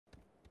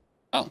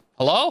Oh,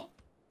 hello?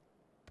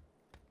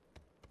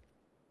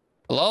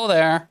 Hello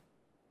there.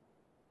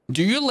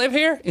 Do you live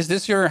here? Is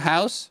this your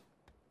house?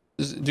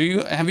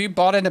 Have you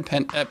bought an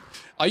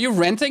are you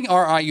renting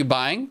or are you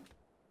buying?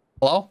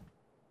 Hello?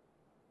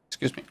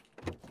 Excuse me.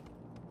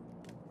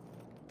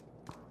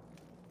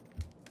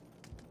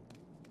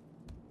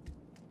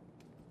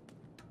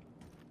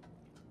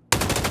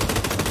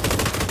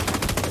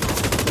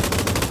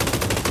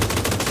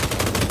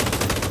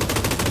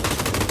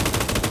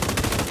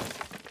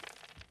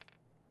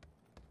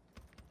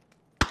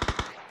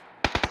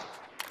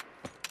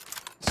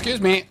 Excuse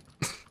me.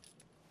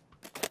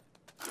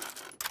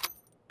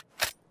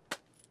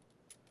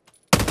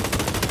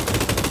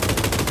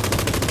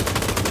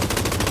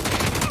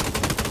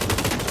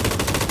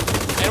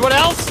 Anyone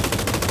else?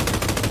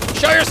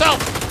 Show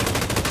yourself.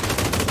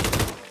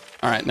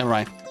 All right, never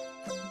mind.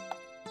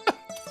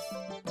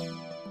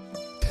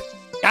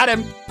 Got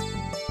him.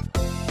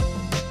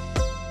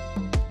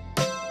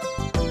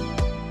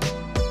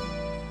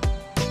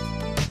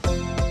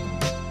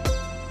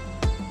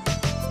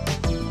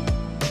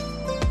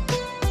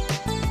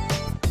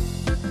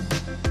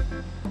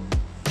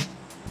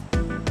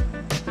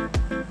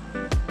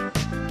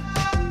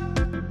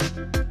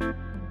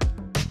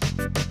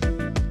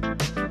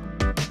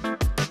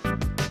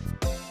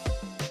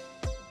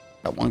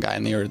 Got one guy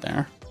in the earth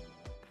there.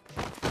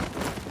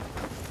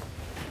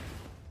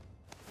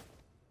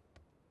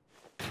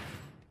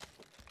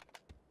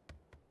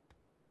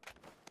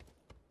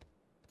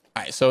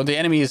 All right, so the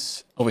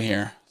enemy's over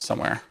here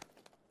somewhere.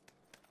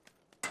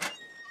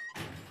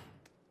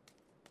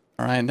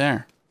 All right,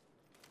 there.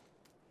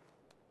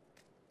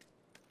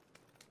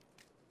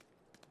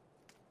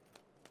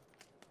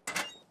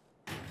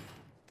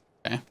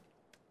 Okay.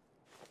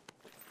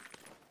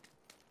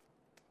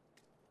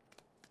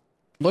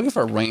 Looking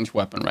for a ranged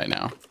weapon right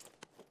now.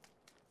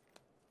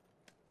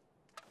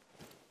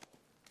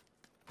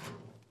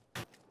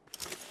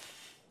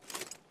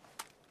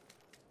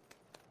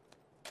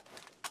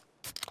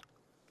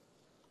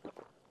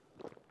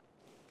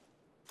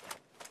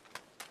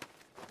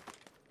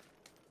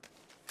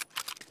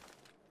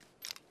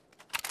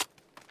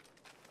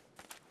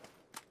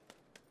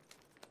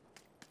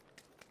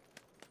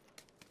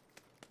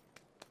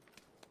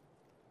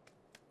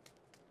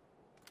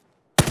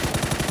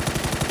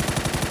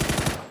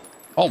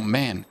 Oh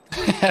man,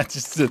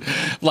 just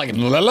like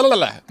la, la, la,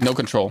 la. No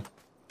control,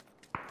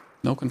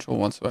 no control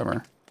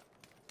whatsoever.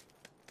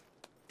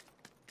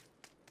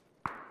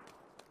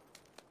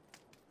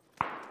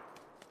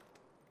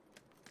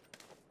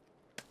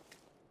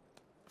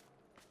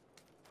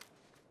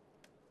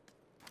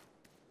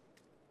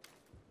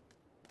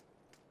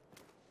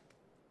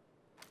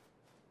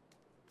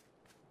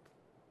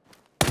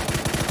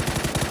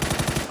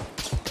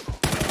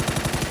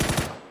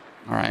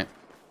 All right.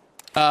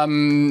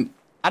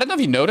 I don't know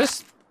if you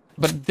noticed,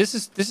 but this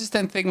is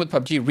the thing with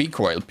PUBG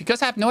recoil.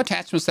 Because I have no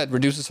attachments that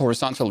reduces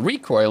horizontal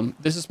recoil,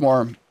 this is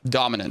more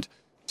dominant.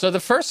 So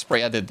the first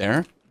spray I did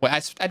there, well,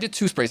 I did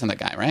 2 sprays on that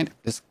guy, right?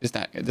 This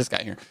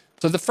guy here.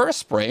 So the first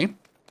spray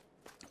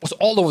was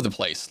all over the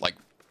place, like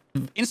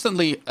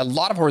instantly a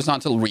lot of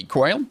horizontal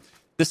recoil.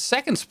 The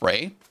second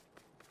spray,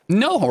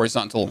 no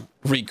horizontal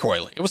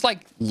recoil. It was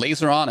like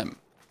laser on him.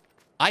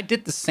 I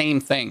did the same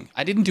thing.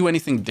 I didn't do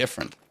anything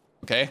different,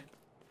 okay?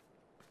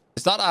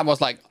 It's not I was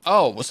like,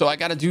 oh, so I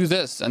got to do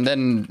this. And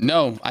then,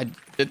 no, I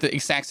did the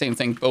exact same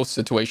thing, both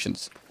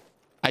situations.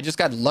 I just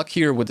got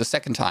luckier with the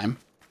second time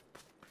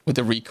with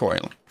the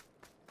recoil.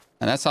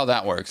 And that's how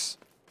that works.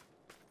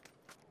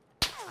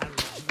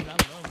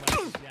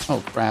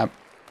 Oh, crap.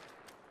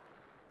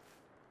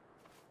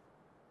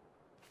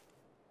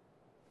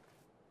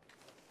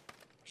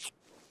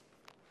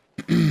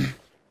 Why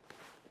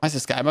is the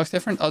skybox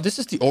different? Oh, this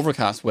is the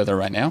overcast weather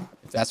right now,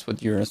 if that's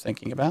what you're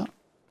thinking about.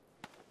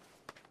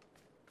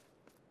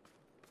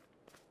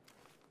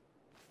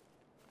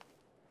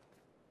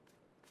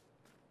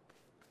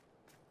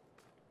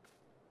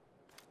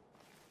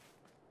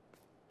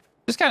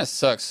 This kind of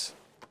sucks.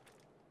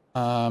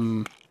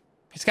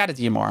 He's got a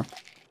DMR.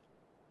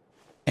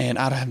 And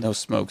I don't have no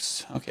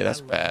smokes. Okay, that's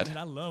bad. Man,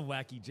 I love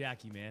Wacky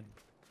Jackie, man.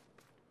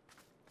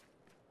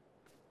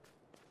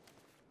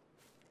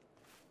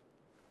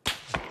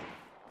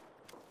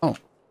 Oh.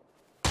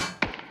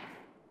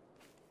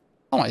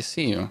 Oh, I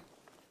see you.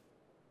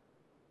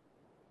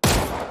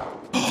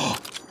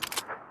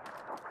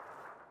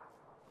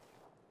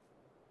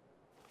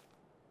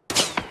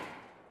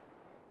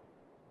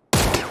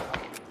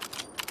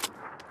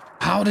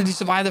 How did he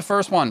survive the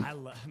first one? I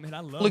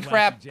love Holy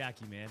crap.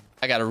 Jackie, man.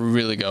 I gotta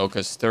really go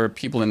because there are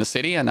people in the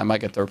city and I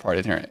might get third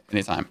party here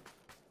anytime.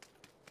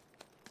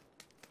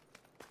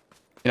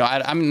 You know,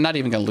 I'm not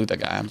even gonna loot that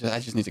guy. I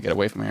just need to get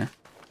away from here.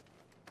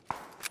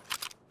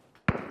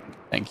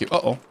 Thank you.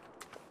 Uh-oh.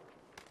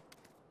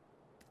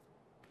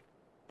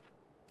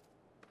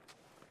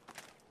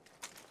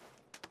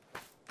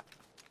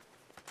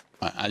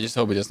 I just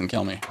hope he doesn't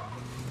kill me.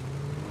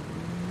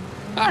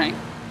 All right.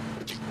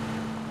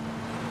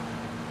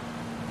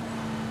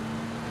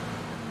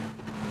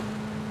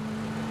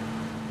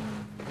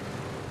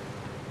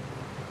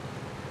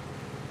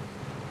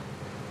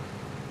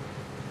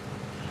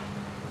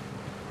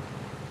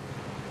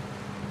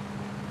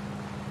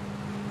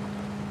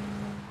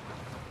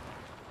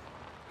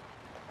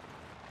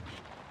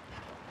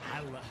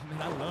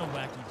 I love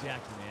Wacky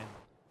Jackie, man.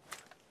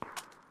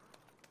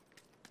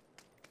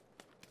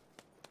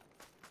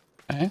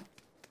 Okay.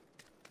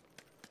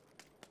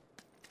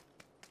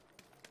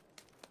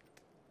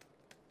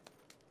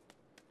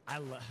 I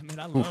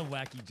love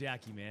Wacky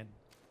Jackie, man.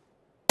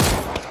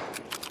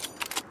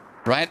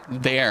 Right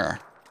there.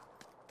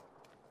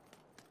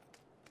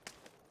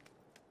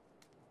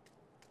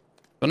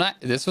 So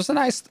this was a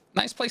nice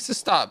place to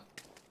stop.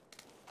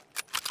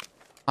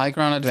 High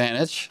ground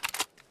advantage.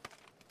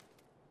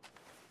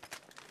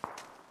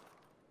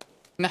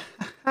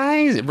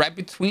 Nice. Right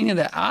between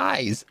the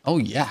eyes. Oh,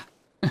 yeah.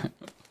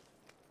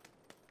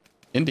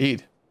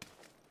 Indeed.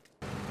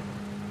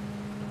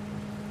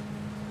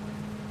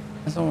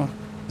 That's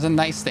a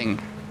nice thing.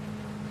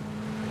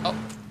 Oh.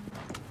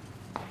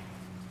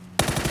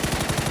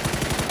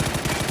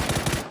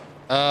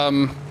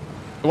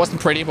 It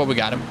wasn't pretty, but we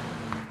got him.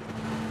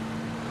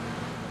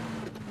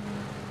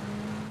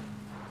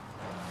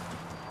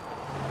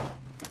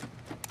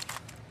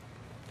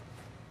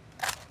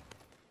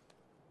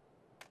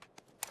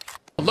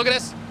 Look at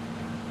this.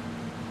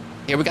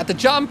 Here we got the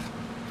jump.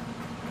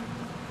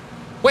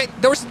 Wait,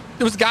 there was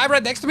a guy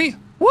right next to me.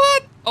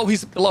 What? Oh,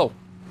 he's below.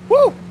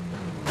 Woo!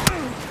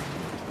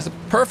 It's a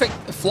perfect,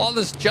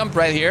 flawless jump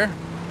right here.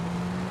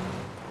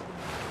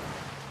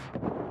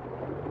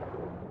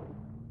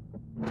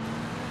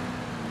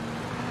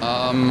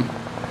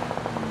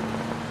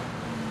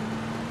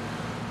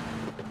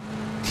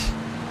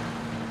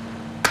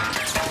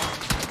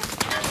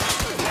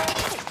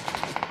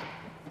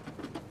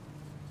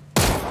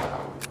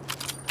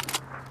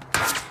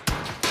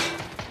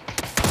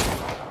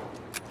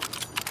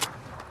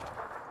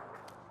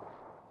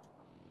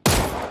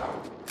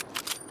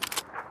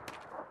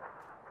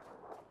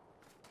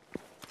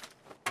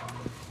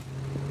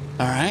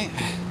 All right.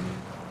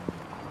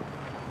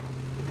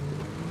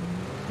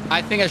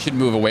 I think I should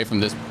move away from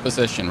this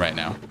position right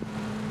now.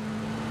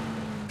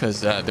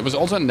 Because there was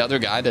also another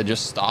guy that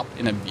just stopped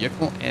in a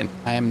vehicle, and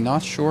I am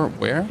not sure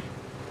where.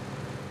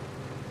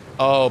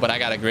 Oh, but I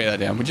got a great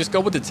idea. We just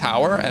go with the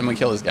tower, and we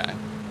kill this guy.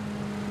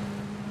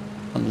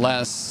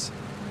 Unless...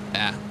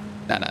 Nah.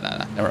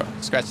 Nah. Never.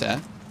 Scratch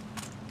that.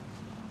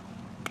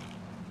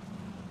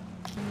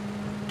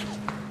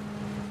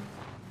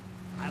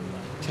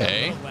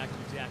 Okay.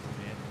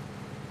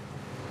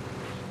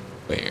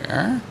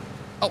 Where?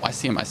 Oh, I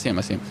see him. All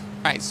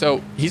right,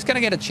 so he's going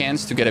to get a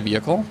chance to get a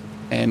vehicle,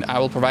 and I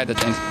will provide the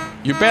things.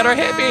 You better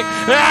hit me.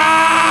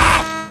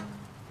 Ah!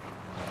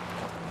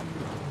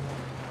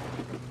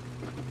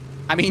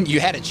 I mean, you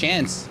had a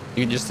chance.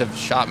 You just have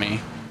shot me.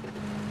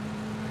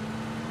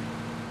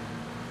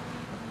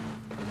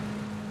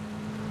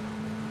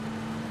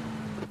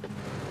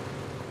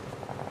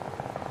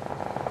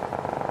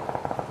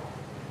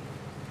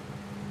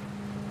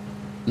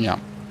 Yeah.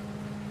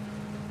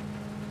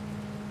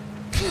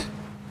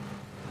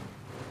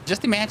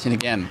 Just imagine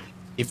again,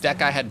 if that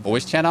guy had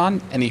voice chat on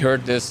and he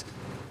heard this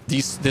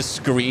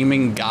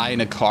screaming guy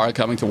in a car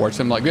coming towards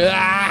him like,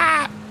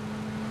 ah!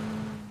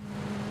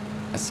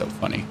 That's so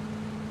funny.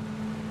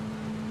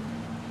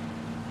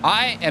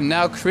 I am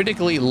now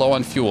critically low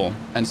on fuel,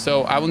 and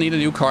so I will need a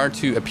new car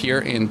to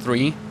appear in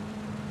 3,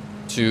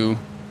 2,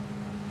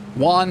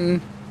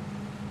 1.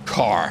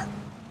 Car.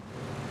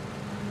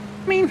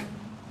 I mean,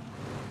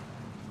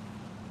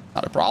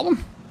 not a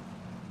problem.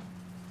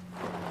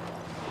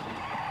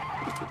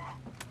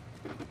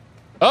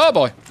 Oh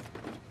boy.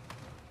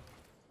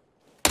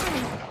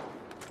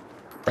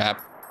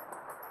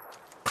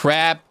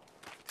 Crap.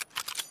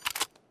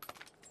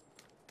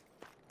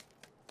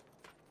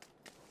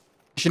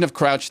 Shouldn't have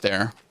crouched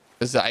there,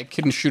 because I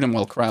couldn't shoot him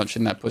while crouched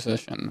in that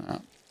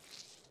position.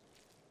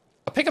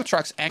 A pickup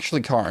truck's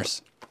actually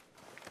cars.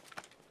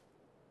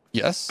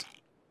 Yes.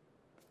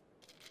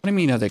 What do you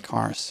mean are they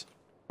cars?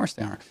 Of course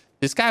they are.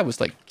 This guy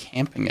was like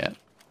camping it.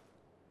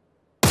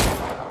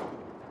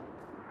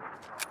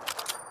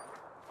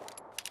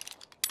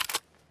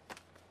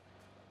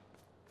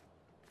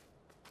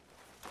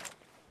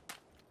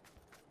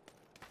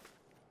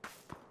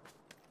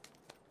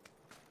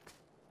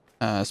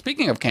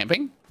 Speaking of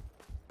camping.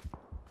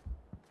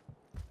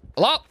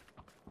 Hello?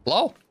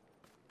 Hello?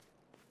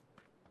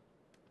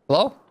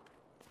 Hello?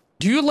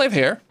 Do you live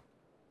here?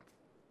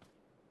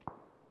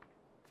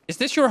 Is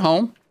this your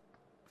home?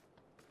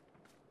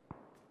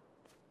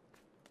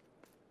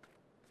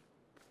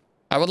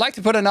 I would like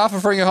to put an offer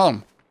for your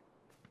home.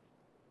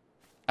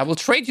 I will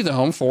trade you the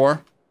home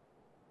for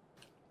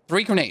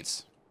 3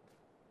 grenades.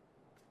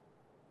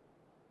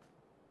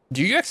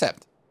 Do you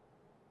accept?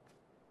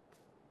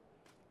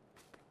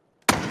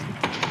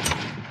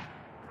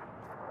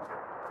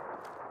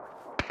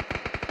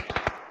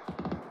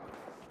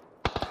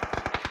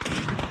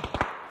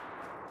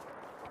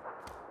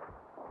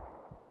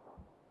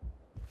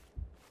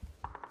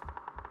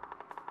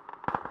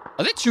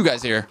 Oh, that's you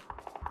guys here.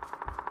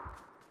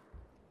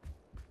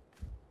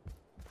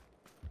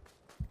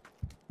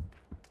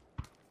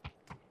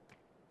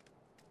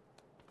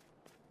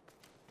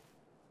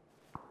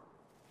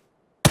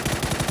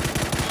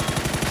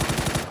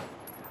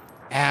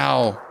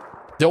 Ow.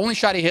 The only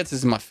shot he hits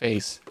is in my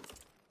face.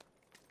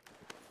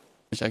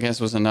 Which I guess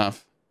was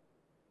enough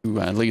to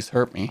at least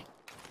hurt me.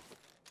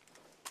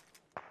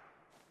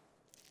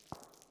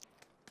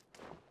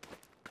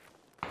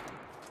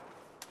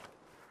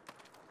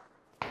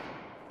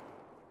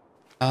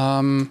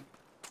 How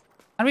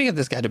do we get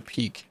this guy to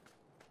peek?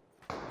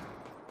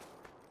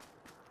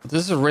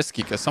 This is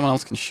risky because someone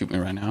else can shoot me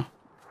right now.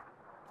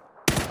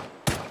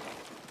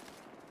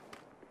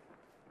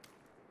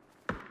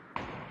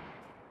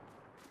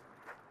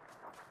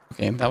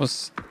 Okay, that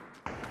was...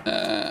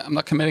 I'm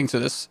not committing to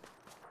this.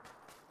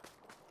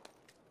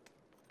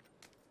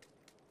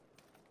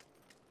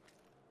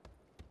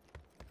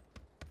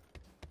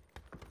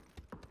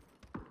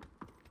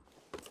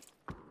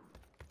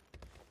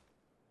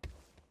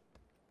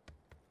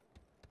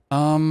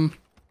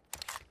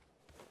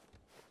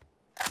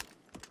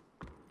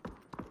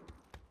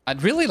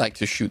 I'd really like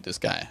to shoot this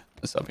guy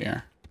that's up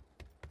here.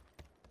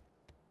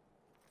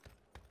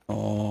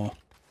 Oh,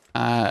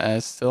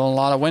 there's still a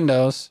lot of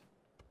windows.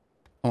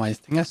 Oh, I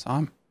think I saw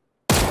him.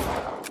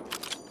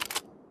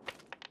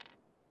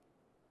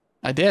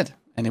 I did,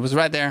 and he was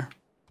right there.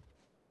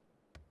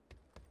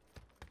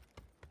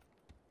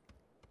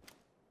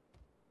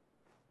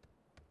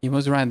 He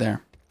was right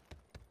there.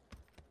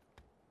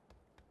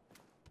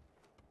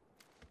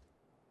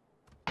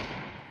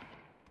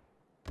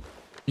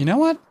 You know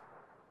what?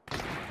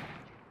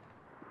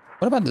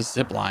 What about the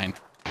zip line?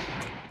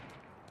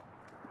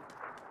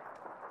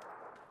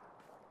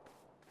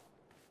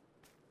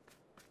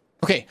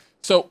 Okay,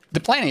 so the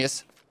plan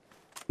is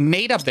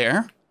Nate up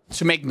there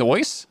to make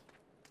noise.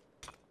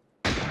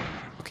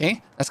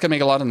 Okay, that's gonna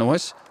make a lot of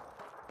noise.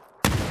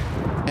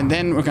 And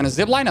then we're gonna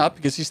zip line up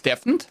because he's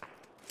deafened.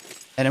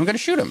 And then we're gonna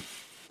shoot him.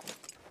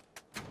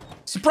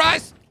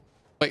 Surprise!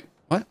 Wait,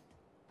 what?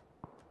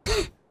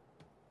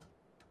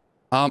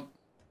 Ah!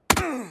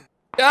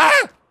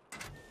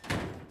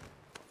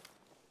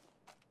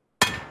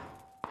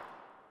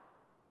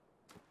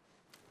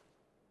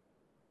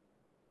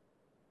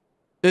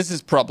 This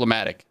is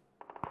problematic.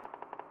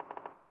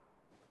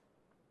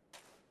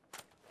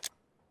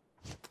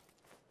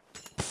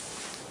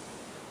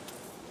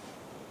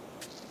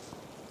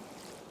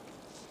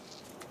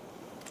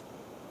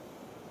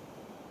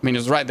 I mean, it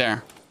was right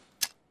there.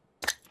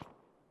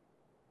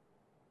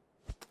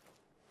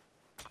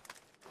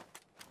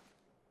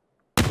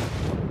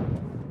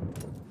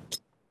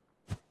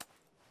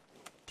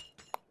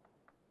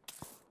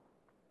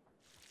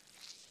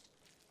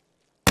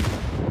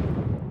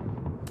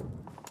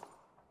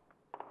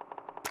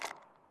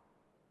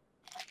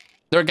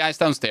 There are guys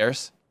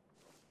downstairs.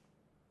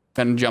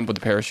 Gonna jump with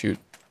the parachute.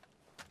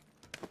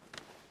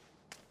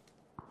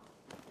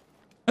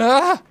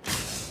 Ah!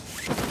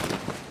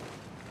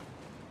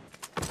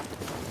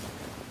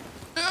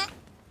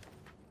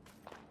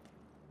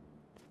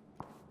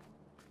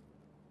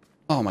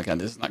 Oh my god,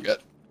 this is not good.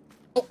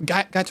 Oh,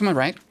 guy to my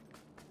right.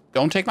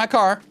 Don't take my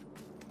car.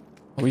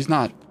 Oh, he's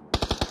not.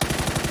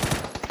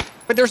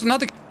 But there's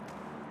another...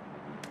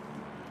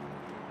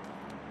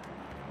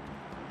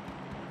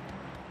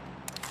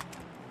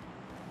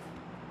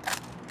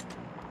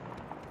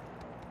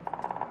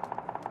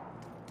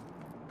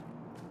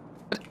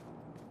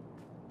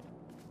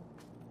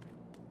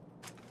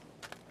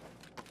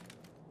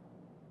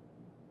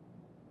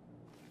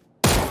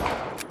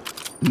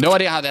 No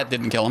idea how that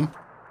didn't kill him.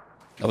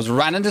 That was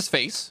right in his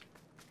face.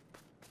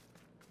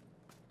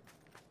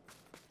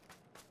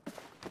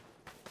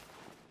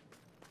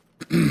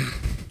 Oh,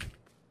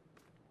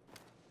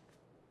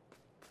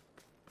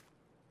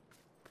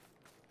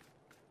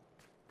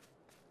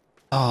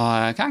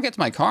 I can't get to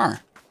my car.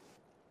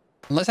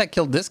 Unless I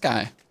killed this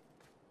guy.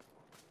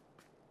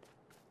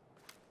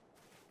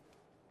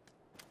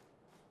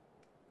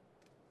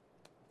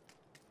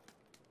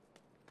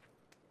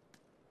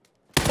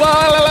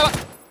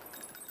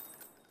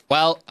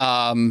 Well,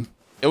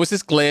 it was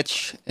this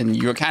glitch, and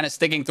you were kind of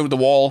sticking through the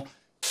wall.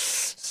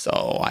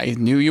 So I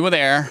knew you were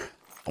there.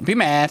 Don't be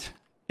mad.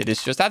 It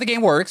is just how the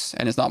game works,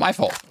 and it's not my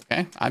fault,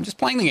 okay? I'm just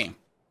playing the game.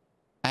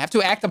 I have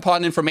to act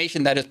upon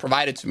information that is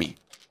provided to me,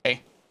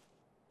 okay?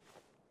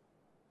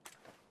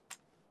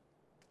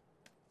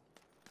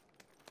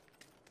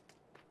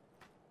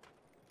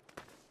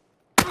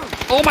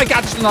 Oh my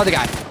god, there's another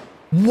guy.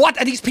 What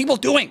are these people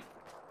doing?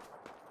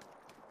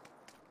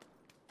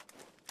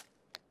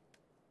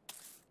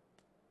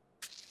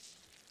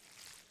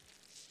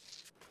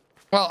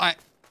 Well,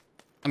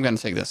 I'm gonna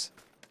take this.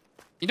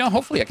 You know,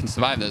 hopefully I can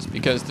survive this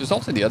because there's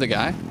also the other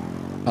guy.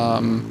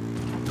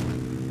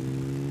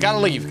 Gotta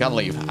leave.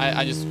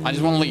 I just want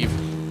to leave.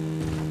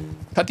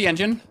 Cut the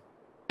engine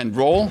and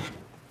roll.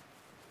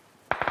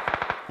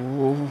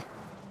 Ooh,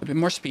 a bit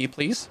more speed,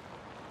 please.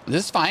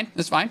 This is fine.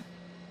 This is fine.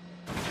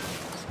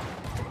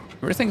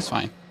 Everything's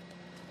fine.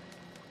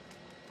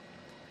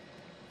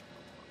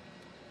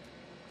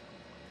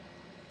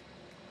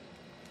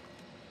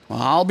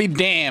 Well, I'll be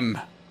damned.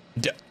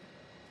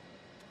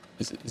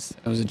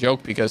 It was a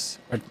joke because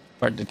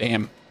or the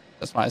damn.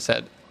 That's why I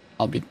said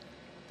I'll be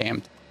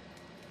damned.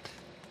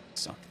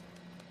 So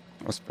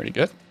that was pretty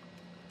good.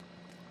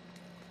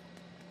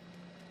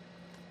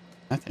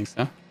 I think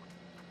so.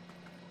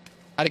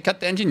 How to cut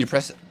the engine? You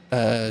press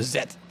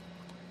Z.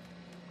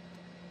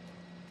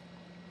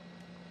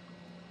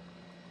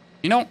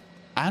 You know,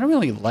 I don't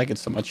really like it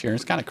so much here.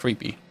 It's kind of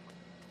creepy.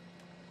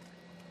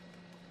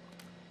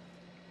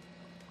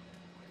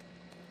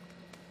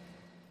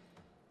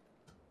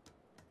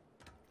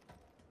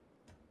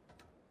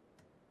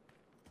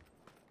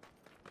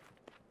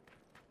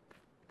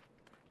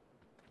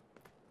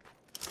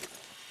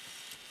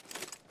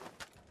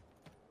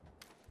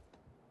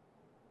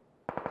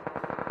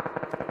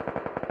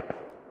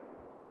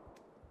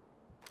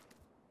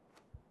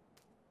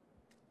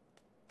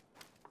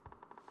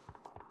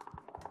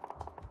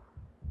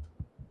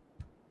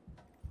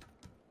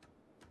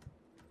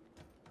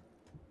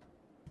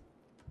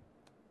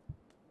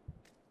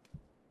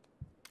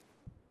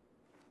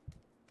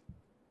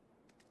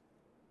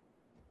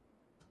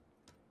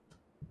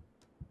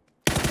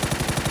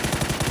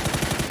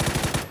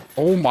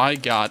 Oh my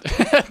god.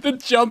 The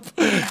jump,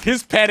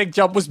 his panic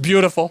jump was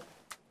beautiful.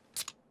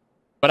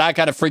 But I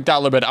kind of freaked out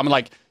a little bit. I'm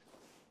like,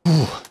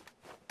 whew,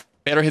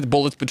 better hit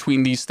bullets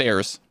between these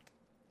stairs.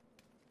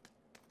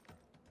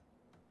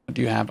 What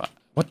do you have?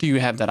 What do you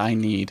have that I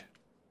need?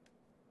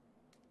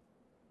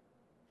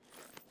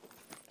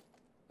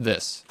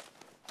 This.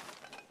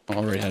 I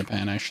already had a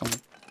pan, actually.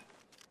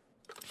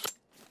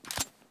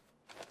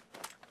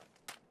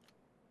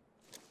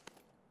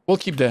 We'll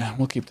keep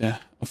the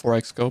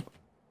 4x scope.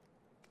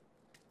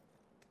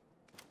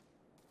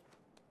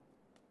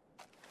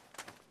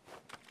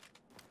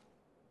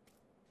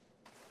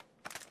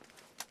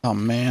 Oh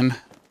man.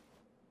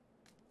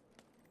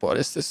 What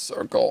is this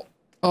circle?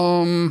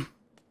 Well,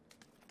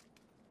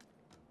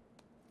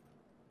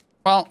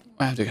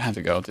 I have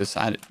to go. This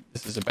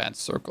is a bad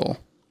circle.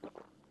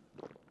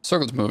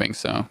 Circle's moving,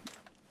 so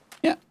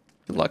yeah.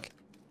 Good luck.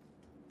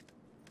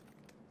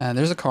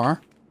 There's a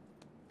car.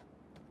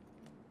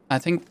 I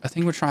think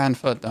we're trying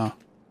foot though.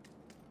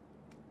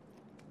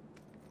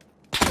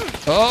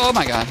 Oh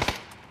my god.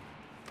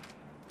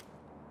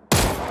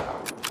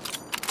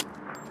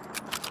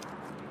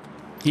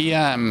 He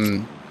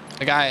the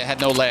guy had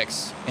no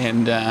legs,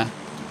 and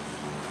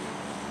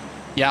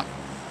yeah,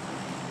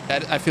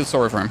 I feel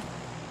sorry for him.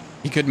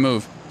 He couldn't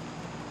move.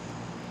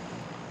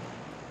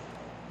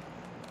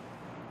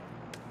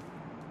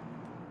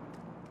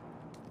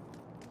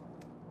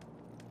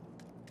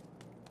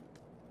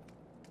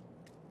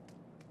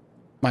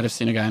 Might have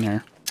seen a guy in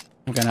here.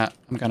 I'm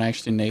gonna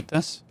actually nade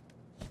this.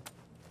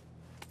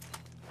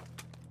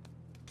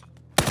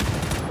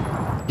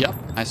 Yep,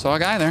 I saw a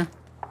guy there.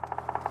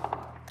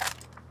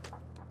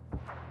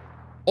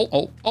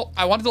 Oh,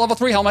 I wanted the level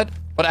 3 helmet,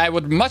 but I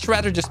would much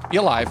rather just be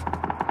alive.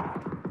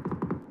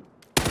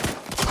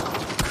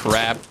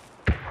 Crap.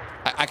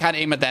 I can't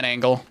aim at that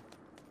angle.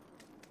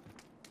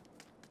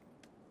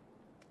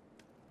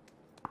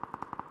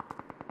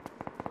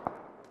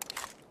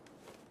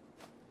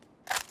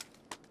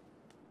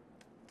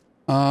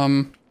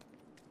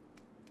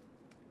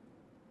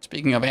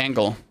 Speaking of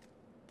angle,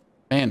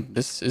 man,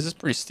 this is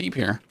pretty steep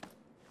here.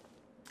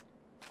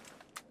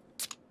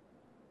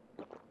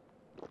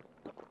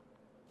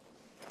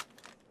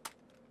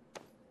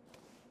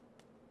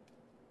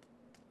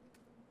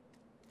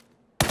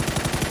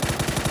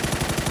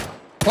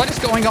 What is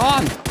going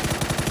on?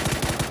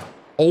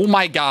 Oh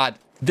my god.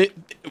 This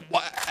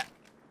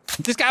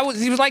guy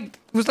was like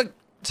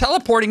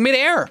teleporting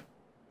midair.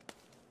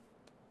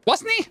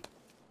 Wasn't he? I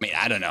mean,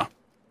 I don't know.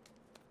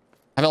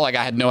 I felt like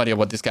I had no idea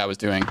what this guy was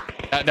doing.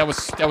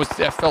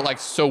 That felt like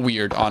so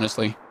weird,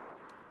 honestly.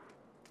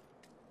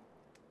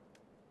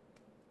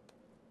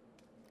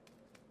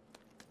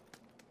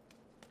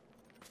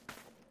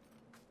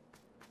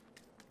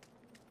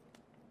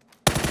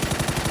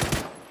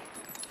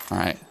 All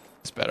right,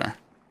 it's better.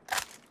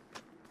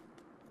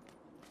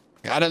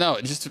 I don't know.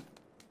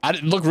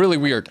 It looked really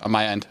weird on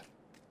my end.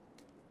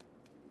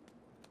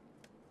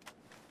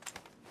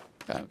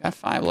 Got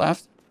 5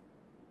 left.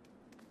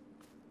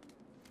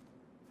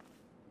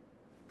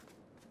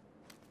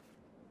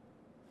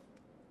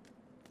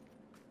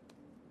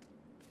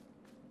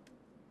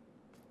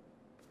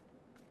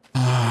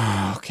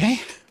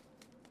 Okay.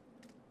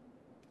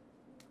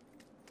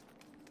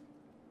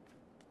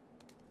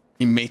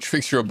 He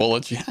matrixed your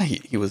bullets. Yeah,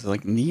 he was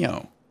like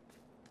Neo.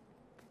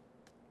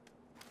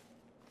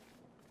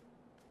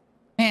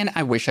 Man,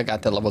 I wish I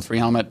got that level 3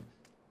 helmet,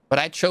 but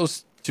I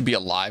chose to be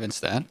alive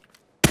instead.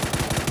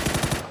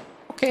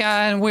 Okay,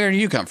 and where do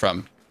you come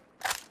from?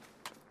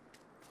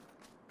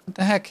 What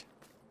the heck?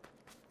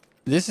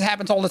 This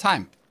happens all the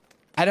time.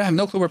 I don't have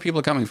no clue where people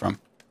are coming from.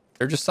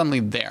 They're just suddenly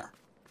there.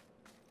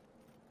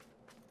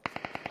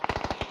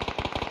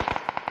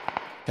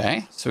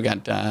 Okay, so we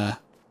got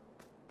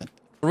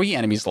 3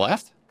 enemies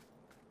left.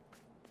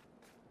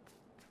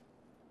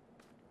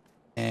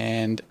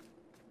 And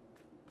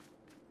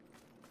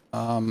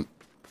there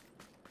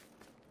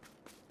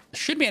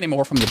shouldn't be any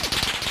more from the...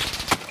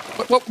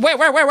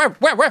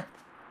 Where?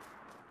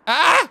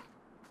 Ah!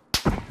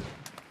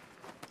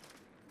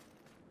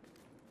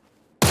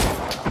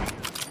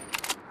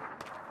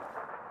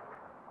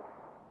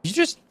 You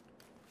just...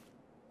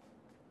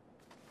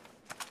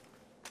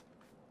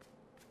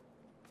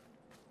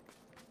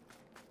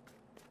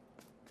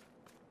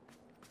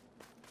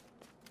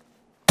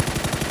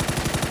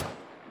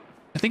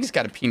 think he's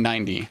got a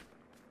P90.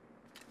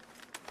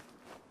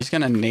 He's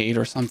gonna nade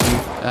or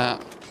something.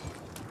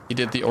 He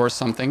did the or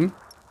something.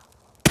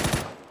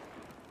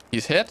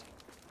 He's hit.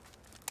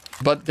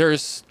 But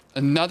there's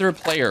another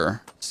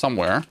player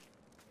somewhere.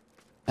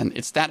 And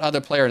it's that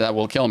other player that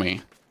will kill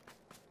me.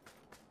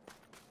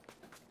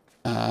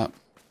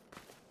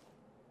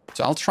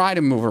 So I'll try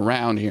to move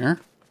around here.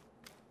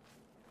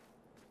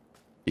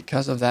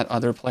 Because of that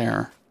other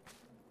player.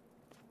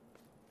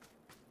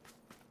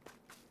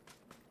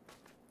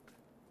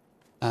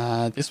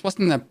 This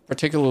wasn't a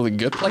particularly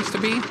good place to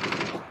be.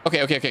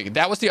 Okay.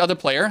 That was the other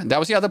player.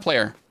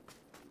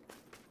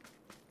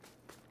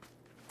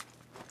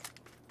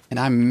 And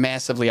I'm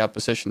massively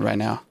outpositioned right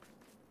now.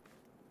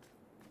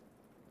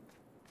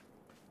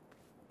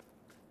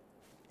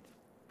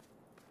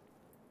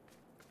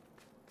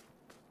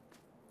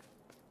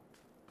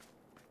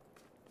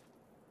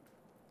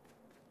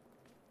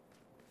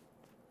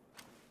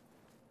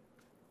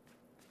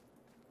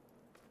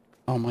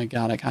 Oh my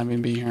god, I can't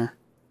even be here.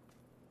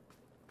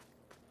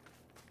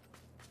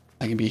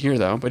 I can be here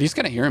though, but he's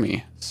gonna hear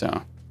me,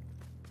 so.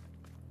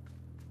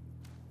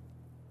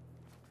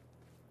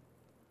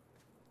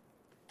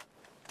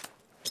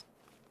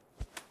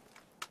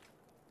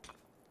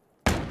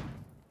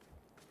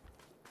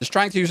 Just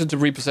trying to use it to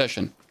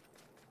reposition.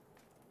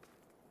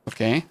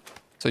 Okay,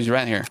 so he's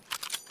right here.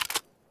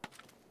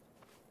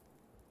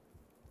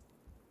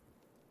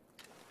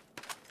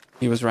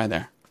 He was right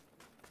there.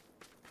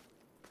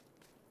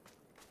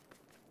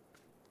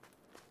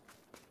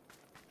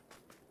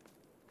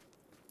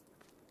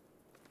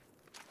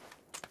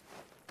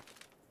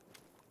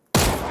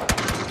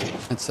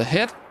 It's a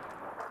hit.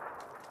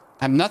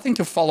 I have nothing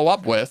to follow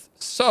up with,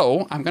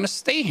 so I'm going to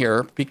stay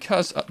here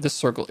because this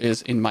circle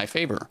is in my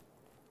favor.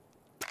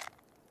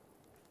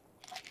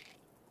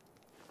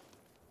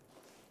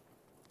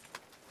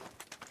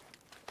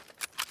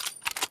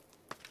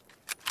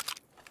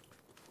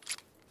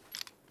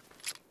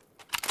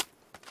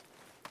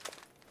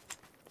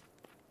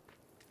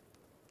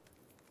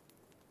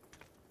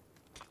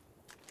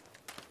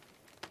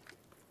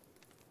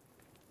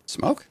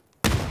 Smoke?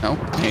 No,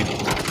 maybe.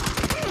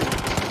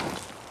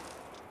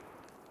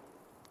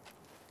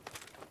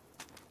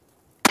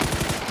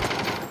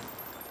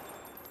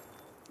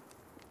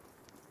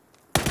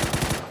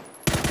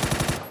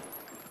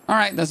 All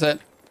right, that's it.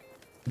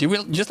 Do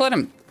we just let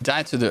him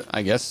die to the...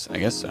 I guess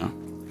so.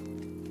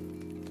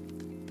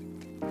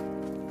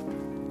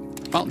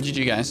 Well,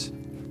 GG, guys.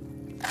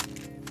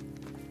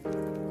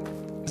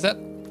 Is that...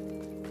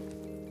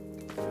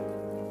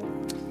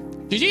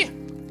 GG?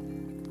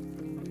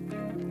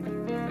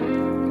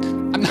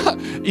 I'm not...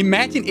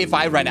 Imagine if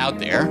I ran out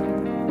there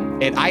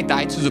and I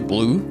died to the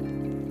blue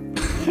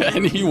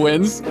and he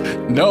wins.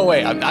 No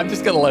way. I'm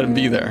just gonna let him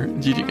be there.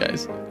 GG,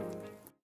 guys.